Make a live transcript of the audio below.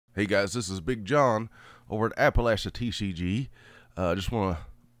Hey guys, this is Big John over at AppalachiaTCG. Just want to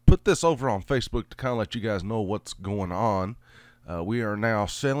put this over on Facebook to kind of let you guys know what's going on. We are now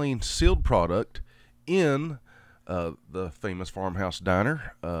selling sealed product in the famous Farmhouse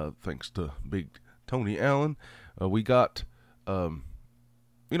Diner. Thanks to Big Tony Allen, we got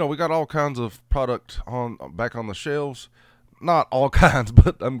we got all kinds of product back on the shelves. Not all kinds,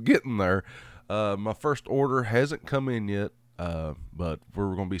 but I'm getting there. My first order hasn't come in yet. But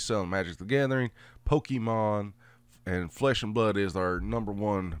we're going to be selling Magic the Gathering, Pokemon, and Flesh and Blood is our number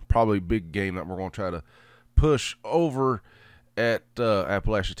one, probably big game that we're going to try to push over at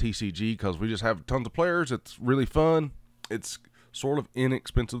AppalachiaTCG because we just have tons of players. It's really fun. It's sort of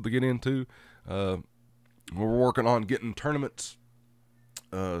inexpensive to get into. We're working on getting tournaments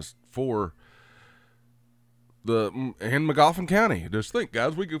for in McGoffin County. Just think,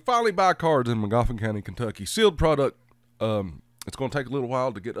 guys, we could finally buy cards in McGoffin County, Kentucky. Sealed product. It's going to take a little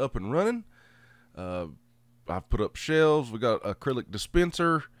while to get up and running. I've put up shelves. We got acrylic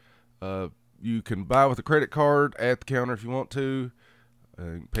dispenser. You can buy with a credit card at the counter if you want to.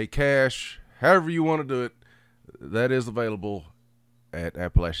 Pay cash. However you want to do it, that is available at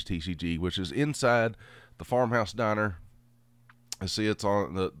AppalachiaTCG, which is inside the Farmhouse Diner. I see it's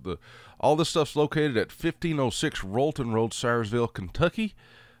on all this stuff's located at 1506 Rolton Road, Salyersville, Kentucky.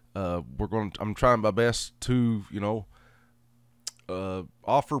 I'm trying my best to,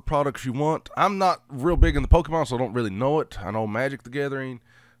 offer products you want. I'm not real big in the Pokemon, so I don't really know it. I know Magic the Gathering,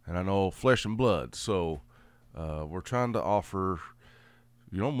 and I know Flesh and Blood. So we're trying to offer,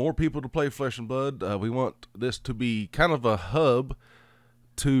 more people to play Flesh and Blood. We want this to be kind of a hub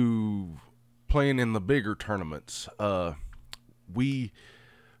to playing in the bigger tournaments. We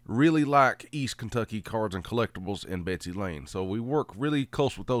really like East Kentucky Cards and Collectibles in Betsy Lane, so we work really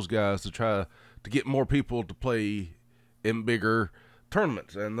close with those guys to try to get more people to play in bigger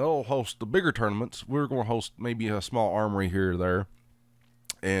tournaments, and they'll host the bigger tournaments. We're going to host maybe a small armory here or there.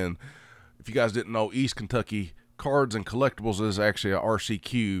 And if you guys didn't know, East Kentucky Cards and Collectibles is actually a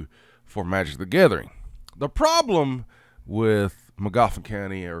RCQ for Magic the Gathering. The problem with McGoffin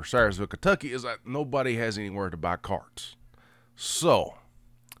County or Salyersville, Kentucky is that nobody has anywhere to buy cards. So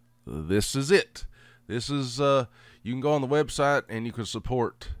this is it. This is you can go on the website and you can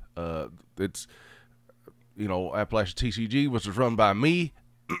support it's AppalachiaTCG, which is run by me.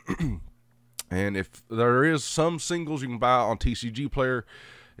 And if there is some singles you can buy on TCG Player,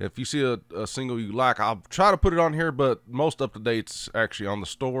 if you see a single you like, I'll try to put it on here, but most up to date's actually on the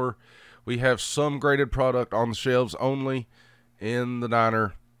store. We have some graded product on the shelves only in the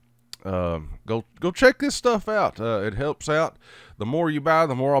diner. Go check this stuff out. It helps out. The more you buy,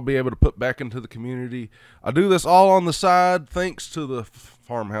 the more I'll be able to put back into the community. I do this all on the side thanks to the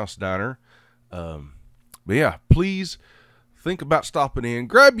Farmhouse Diner. But yeah, please think about stopping in.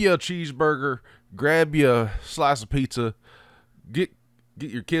 Grab you a cheeseburger. Grab you a slice of pizza. Get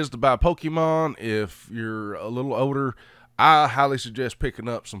your kids to buy Pokemon. If you're a little older, I highly suggest picking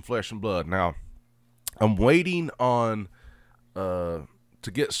up some Flesh and Blood. Now, I'm waiting on to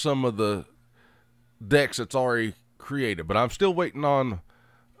get some of the decks that's already created, but I'm still waiting on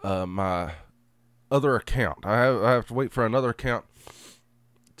my other account. I have to wait for another account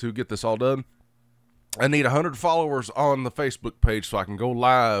to get this all done. I need 100 followers on the Facebook page so I can go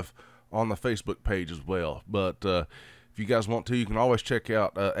live on the Facebook page as well. But if you guys want to, you can always check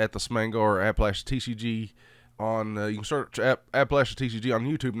out at the Smango or AppalachiaTCG on. You can search AppalachiaTCG on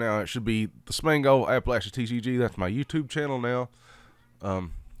YouTube now. It should be the Smango AppalachiaTCG. That's my YouTube channel now. Of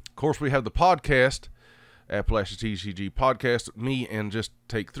course, we have the podcast, AppalachiaTCG podcast. Me and Just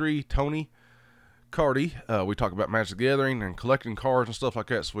Take Three, Tony Cardi. We talk about Magic the Gathering and collecting cards and stuff like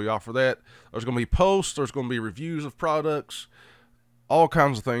that, so we offer that. There's going to be posts, there's going to be reviews of products, all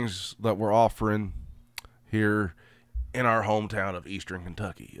kinds of things that we're offering here in our hometown of Eastern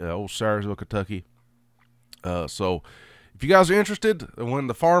Kentucky, old Salyersville, Kentucky. So if you guys are interested, when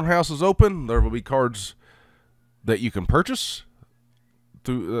the farmhouse is open, there will be cards that you can purchase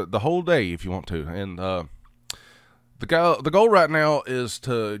through the whole day if you want to. And the goal right now is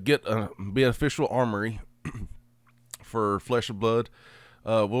to be an official armory for Flesh and Blood.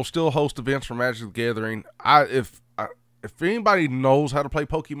 We'll still host events for Magic the Gathering. If anybody knows how to play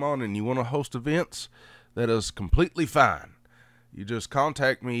Pokemon and you want to host events, that is completely fine. You just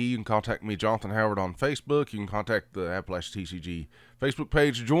contact me. You can contact me, Jonathan Howard, on Facebook. You can contact the AppalachiaTCG Facebook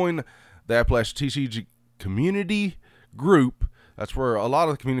page. Join the AppalachiaTCG community group. That's where a lot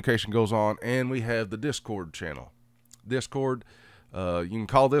of the communication goes on. And we have the Discord channel. Discord. You can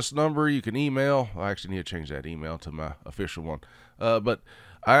call this number. You can email. I actually need to change that email to my official one. But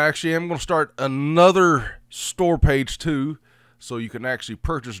I actually am going to start another store page too. so you can actually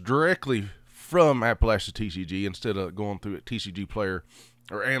purchase directly from AppalachiaTCG instead of going through a TCG Player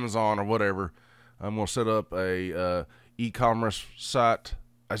or Amazon or whatever. I'm going to set up a e-commerce site.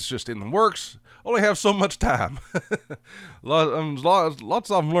 It's just in the works. Only have so much time.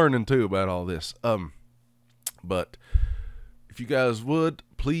 Lots I'm learning too about all this. But if you guys would,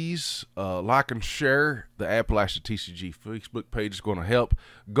 please like and share the AppalachiaTCG Facebook page. Is going to help.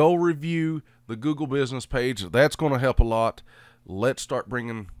 Go review the Google business page. That's going to help a lot. Let's start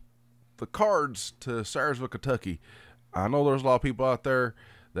bringing the cards to Salyersville, Kentucky. I know there's a lot of people out there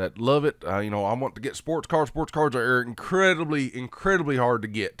that love it. I want to get sports cards. Sports cards are incredibly hard to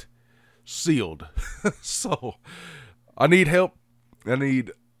get sealed. So I need help. I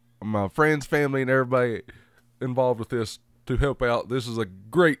need my friends, family, and everybody involved with this to help out. This is a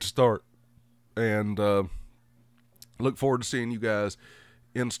great start, and look forward to seeing you guys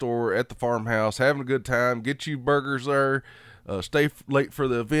in store at the farmhouse, having a good time. Get you burgers there. Stay late for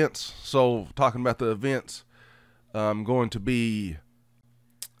the events. So talking about the events, I'm going to be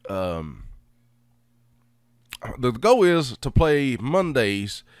the goal is to play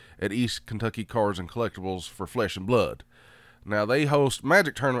Mondays at East Kentucky Cards and Collectibles for Flesh and Blood. Now they host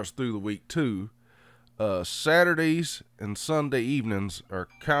Magic tournaments through the week too. Saturdays and Sunday evenings are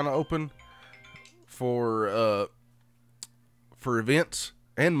kind of open for events,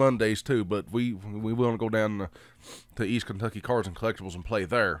 and Mondays too. But we want to go down to East Kentucky Cards and Collectibles and play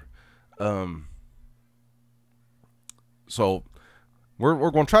there. So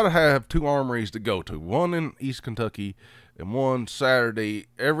we're going to try to have 2 armories to go to. One in East Kentucky and one Saturday,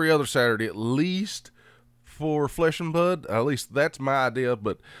 every other Saturday at least, for Flesh and Blood. At least that's my idea,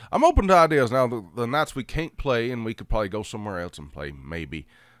 but I'm open to ideas. Now, the nights we can't play, and we could probably go somewhere else and play, maybe.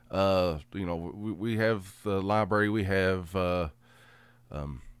 We have the library, we have, the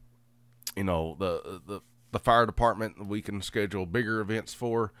fire department we can schedule bigger events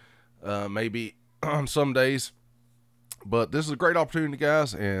for, maybe on some days. But this is a great opportunity,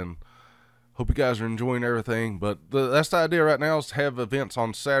 guys, and hope you guys are enjoying everything. But that's the idea right now, is to have events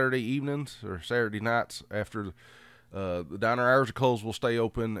on Saturday evenings or Saturday nights after the diner hours are closed. We'll stay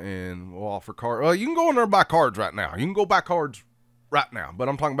open and we'll offer cards. Well, you can go in there and buy cards right now. You can go buy cards right now. But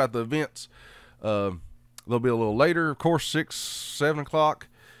I'm talking about the events. They'll be a little later, of course, 6, 7 o'clock,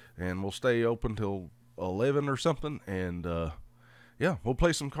 and we'll stay open till 11 or something. And yeah, we'll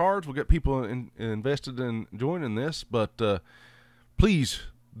play some cards. We'll get people invested in joining this. But please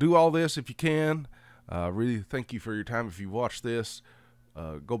do all this if you can. Really thank you for your time. If you watch this,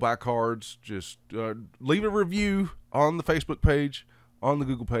 go buy cards. Just leave a review on the Facebook page, on the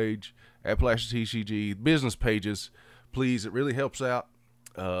Google page, AppalachiaTCG, business pages. Please, it really helps out.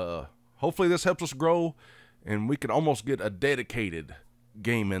 Hopefully this helps us grow, and we can almost get a dedicated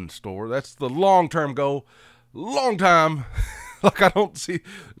gaming store. That's the long-term goal. Long time. Like, I don't see,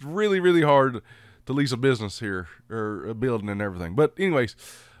 it's really hard to lease a business here, or a building and everything. But anyways,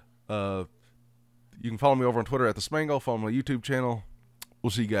 you can follow me over on Twitter at the Smango. Follow my YouTube channel. We'll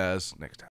see you guys next time.